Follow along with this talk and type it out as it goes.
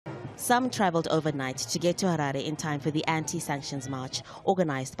Some travelled overnight to get to Harare in time for the anti-sanctions march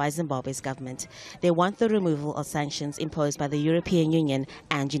organised by Zimbabwe's government. They want the removal of sanctions imposed by the European Union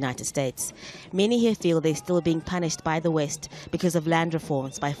and United States. Many here feel they're still being punished by the West because of land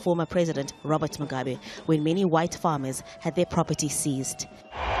reforms by former President Robert Mugabe, when many white farmers had their property seized.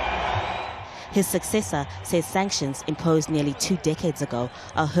 His successor says sanctions imposed nearly 2 decades ago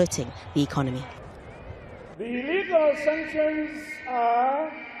are hurting the economy. The illegal sanctions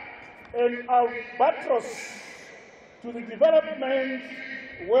are an albatross to the development,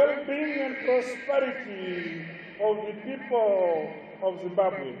 well-being and prosperity of the people of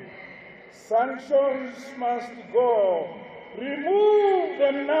Zimbabwe. Sanctions must go. Remove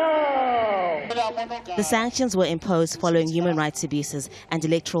them now! The sanctions were imposed following human rights abuses and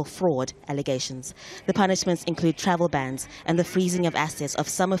electoral fraud allegations. The punishments include travel bans and the freezing of assets of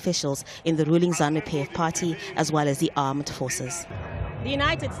some officials in the ruling ZANU-PF party, as well as the armed forces. The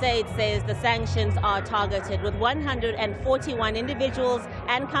United States says the sanctions are targeted with 141 individuals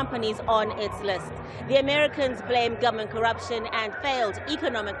and companies on its list. The Americans blame government corruption and failed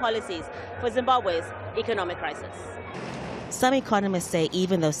economic policies for Zimbabwe's economic crisis. Some economists say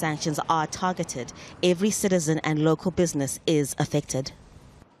even though sanctions are targeted, every citizen and local business is affected.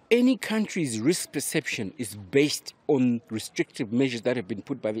 Any country's risk perception is based on restrictive measures that have been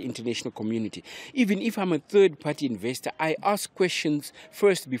put by the international community. Even if I'm a third-party investor, I ask questions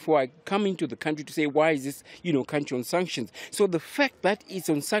first before I come into the country to say, why is this, country on sanctions? So the fact that it's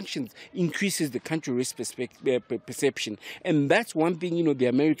on sanctions increases the country risk perception. And that's one thing, the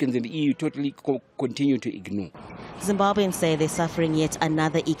Americans and the EU totally continue to ignore. Zimbabweans say they're suffering yet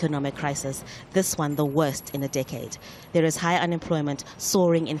another economic crisis, this one the worst in a decade. There is high unemployment,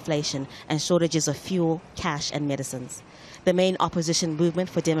 soaring inflation, and shortages of fuel, cash, and medicines. The main opposition movement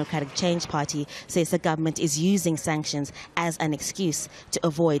for Democratic Change Party says the government is using sanctions as an excuse to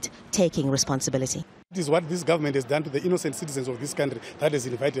avoid taking responsibility. It is what this government has done to the innocent citizens of this country that has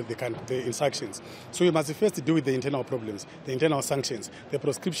invited the sanctions. So we must first deal with the internal problems, the internal sanctions, the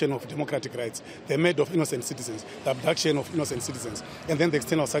proscription of democratic rights, the murder of innocent citizens, the abduction of innocent citizens, and then the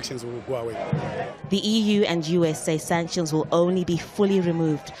external sanctions will go away. The EU and US say sanctions will only be fully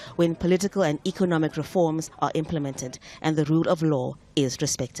removed when political and economic reforms are implemented and the rule of law is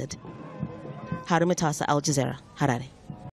respected. Haru, Mutasa, Aljazeera, Harare.